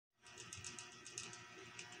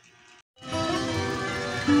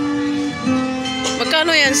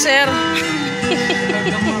Magkano yan, sir?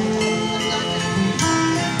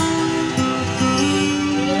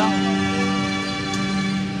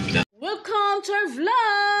 Welcome to our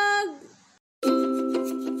vlog!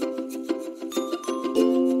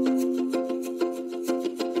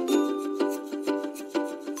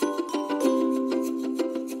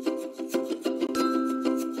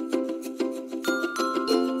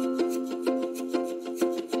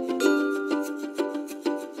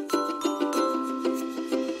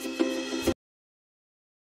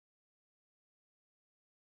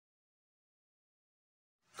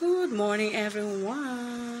 Good morning,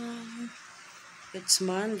 everyone. It's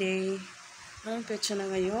Monday. Anong petsa na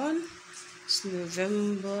ngayon? It's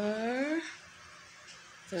November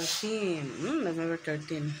 13. November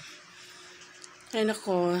 13. Ay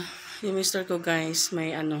nako, yung mister ko guys,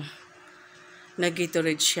 may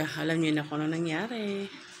nag-gatorade siya. Alam niyo na kung ano nangyari.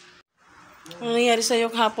 Ano nangyari sa'yo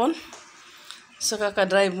kahapon? Sa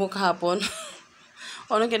kakadrive mo kahapon?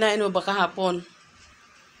 O anong kinain mo ba kahapon?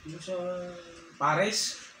 Sa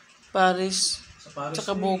Paris. Paris. Sa Paris.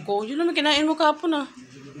 Tsaka buko. Yun naman kinain mo kahapon ah.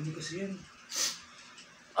 Hindi kasi yan.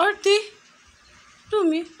 Artie.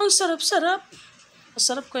 Dumi. Ang sarap-sarap.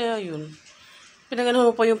 Masarap kaya yun. Pinagano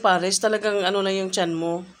mo pa yung Paris. Talagang ano na yung tiyan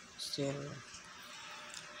mo.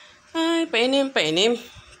 Ay, painim. Painim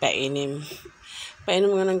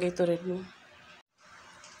nga ng gatorade mo.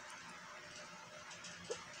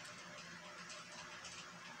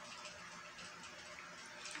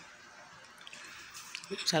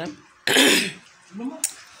 Sarap.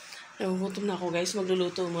 Nagugutom na ako guys.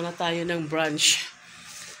 Magluluto muna tayo ng brunch.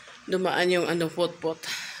 Dumaan yung pot-pot.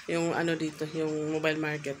 Yung dito. Yung mobile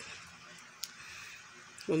market.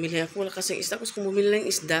 Bumili ako. Wala kasing isda. Gusto kong bumili ng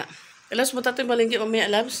isda. Alas mo tayo balinggi mamaya,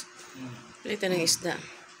 labs? Bili tayo ng isda.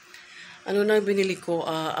 Ano na binili ko?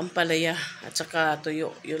 Ampalaya. At saka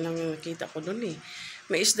tuyo. Yun lang nakita ko dun eh.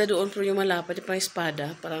 May isda doon pero yung malapad. Yung parang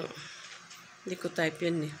espada. Parang hindi ko type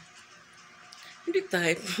yun eh. Hindi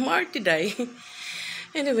type. Martiday.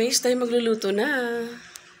 Anyways, tayo magluluto na.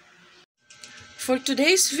 For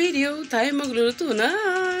today's video, tayo magluluto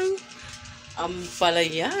ng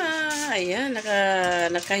ampalaya. Ayan,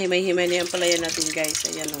 nakahimay-himay na yung ampalaya natin guys.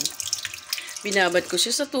 Ayan o. Binabad ko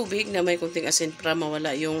siya sa tubig na may kunting asin para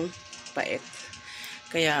mawala yung pait.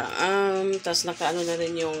 Kaya, tas nakaano na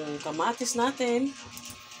rin yung kamatis natin.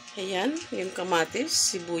 Ayan, yung kamatis,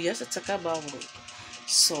 sibuyas at saka bawang.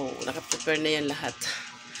 So, nakaprepare na yan lahat.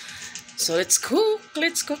 So, let's cook!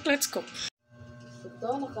 Let's cook! Ito,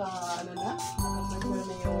 naka-prepare na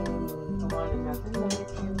yung kawali natin.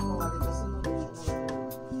 Nalito yung kawali kasi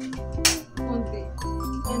konti.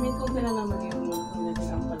 I mean, konti na naman yung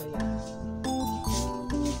natin ang palaya.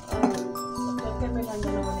 Kaya may kanya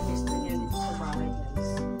naman yung mister niya dito sa bahay,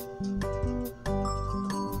 guys.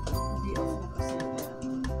 Hindi off na kasi kahapon at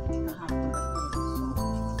yun.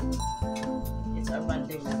 So, it's our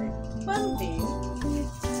banding na rin. Banding?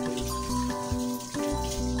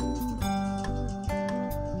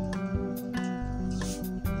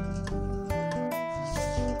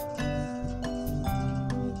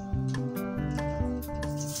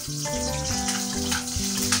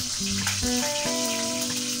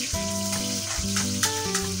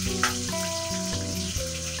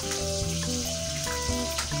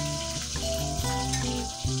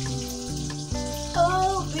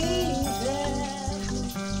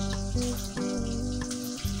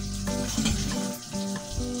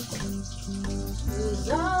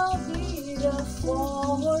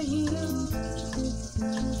 For you.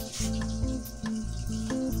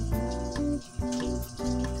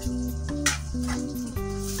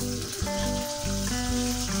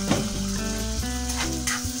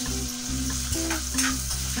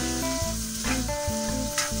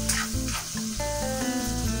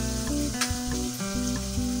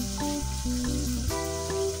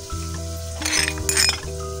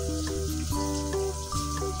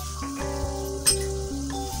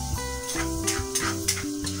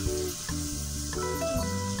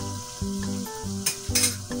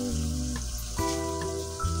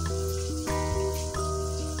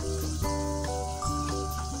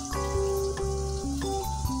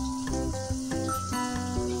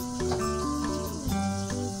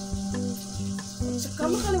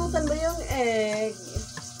 Makalimutan ba yung egg?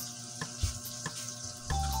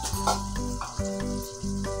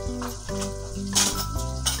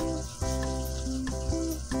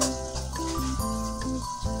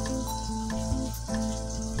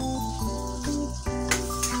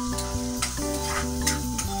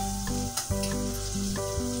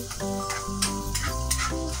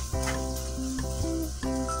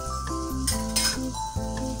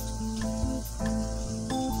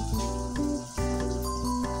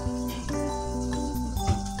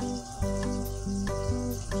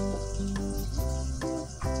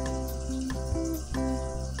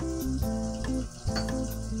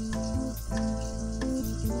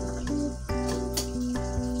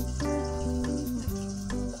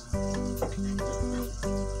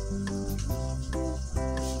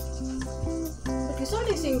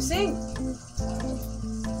 Sorry, sing-sing.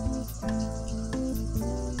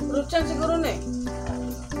 Brunch siguro na eh.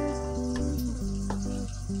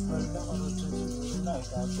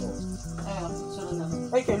 Ayun, sunod na.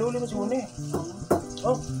 Ay, kay Luli mo si Mune.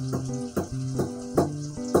 Oh.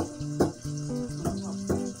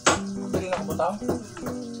 Dali na kabutang.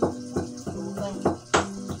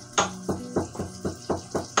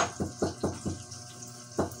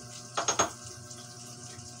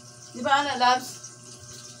 Di ba, Ana, Labs?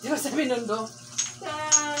 Di ba sabi nundo?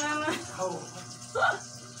 Oh.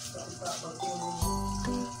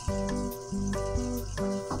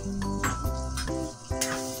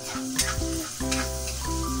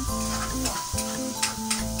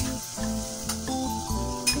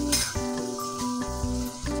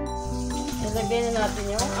 Nalagyan na natin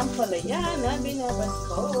yung ampalaya na binabad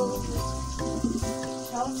ko.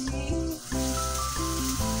 Healthy.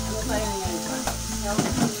 Ano tayo ngayon pa?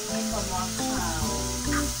 Healthy pamakaw.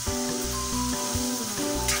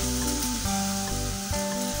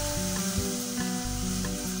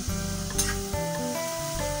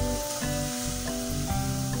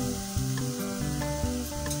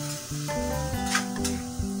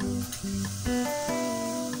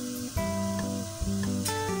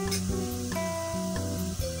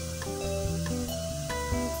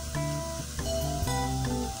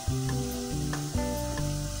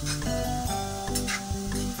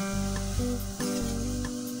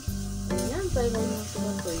 Tayo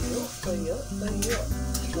mga tuyo.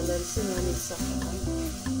 Balansin namin sa puno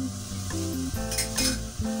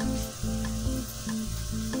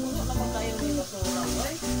naman tayo may basura,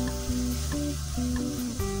 boy.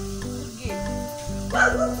 Sige.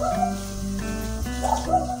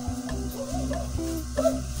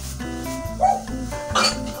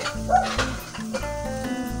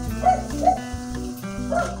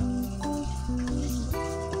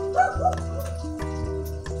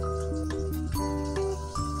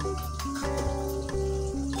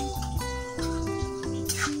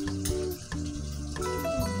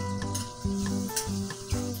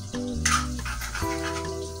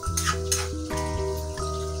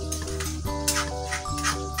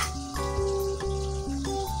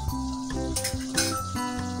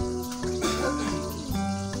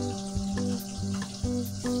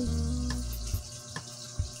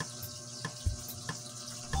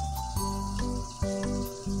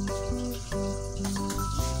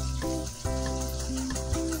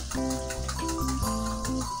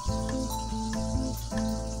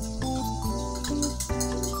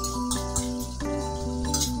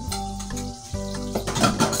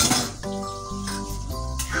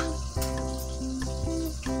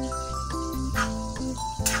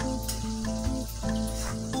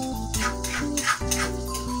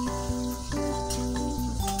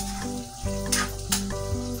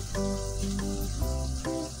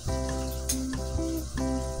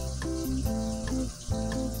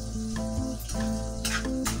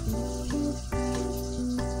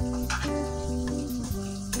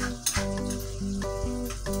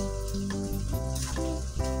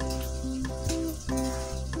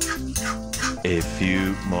 A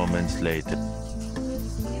few moments later.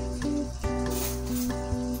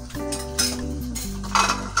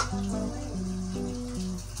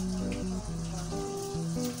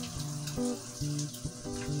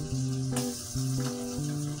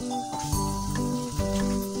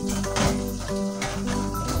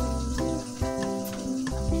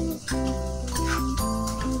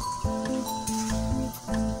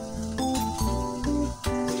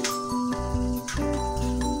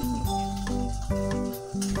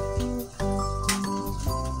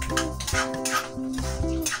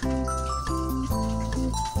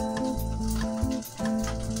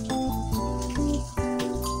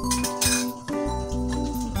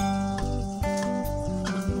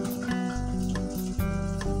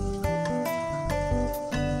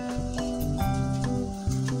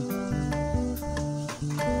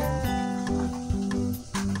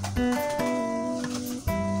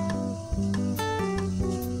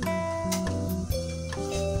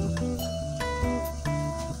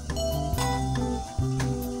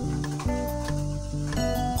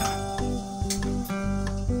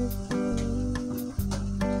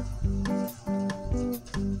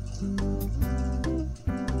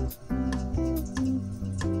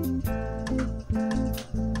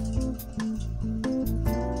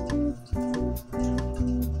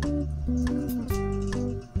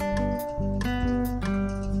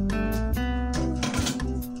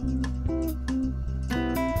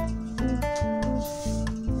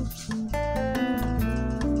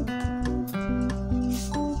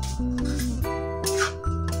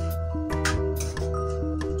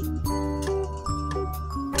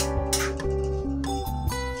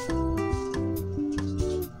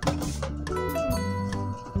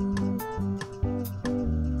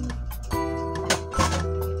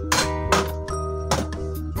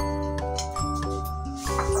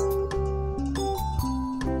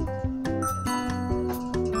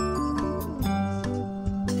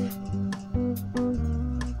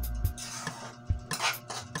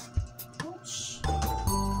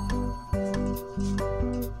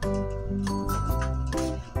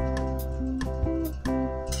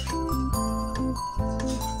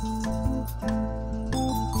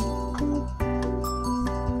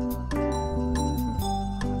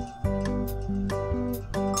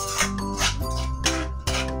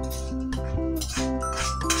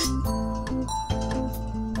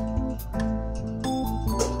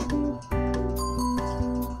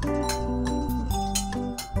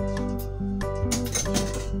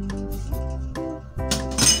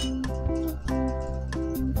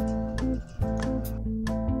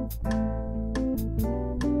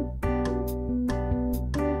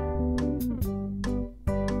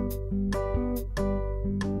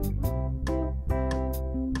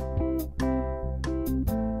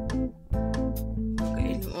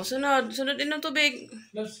 Sunod inom tubig.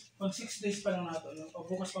 Loves, pag 6 days pa lang nato, no? O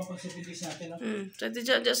bukas pa pag 7 days natin, no? Sa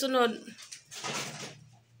dyan sunod.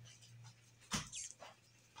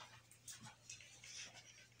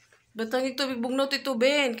 Batang tubig bugnaw ti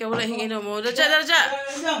tubig. Kaya wala hingin mo. Dadya.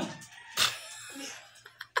 Lang!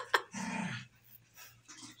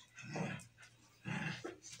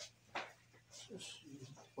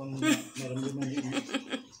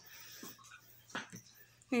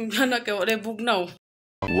 Hindi na kaya wala bugnaw.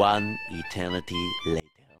 One eternity later.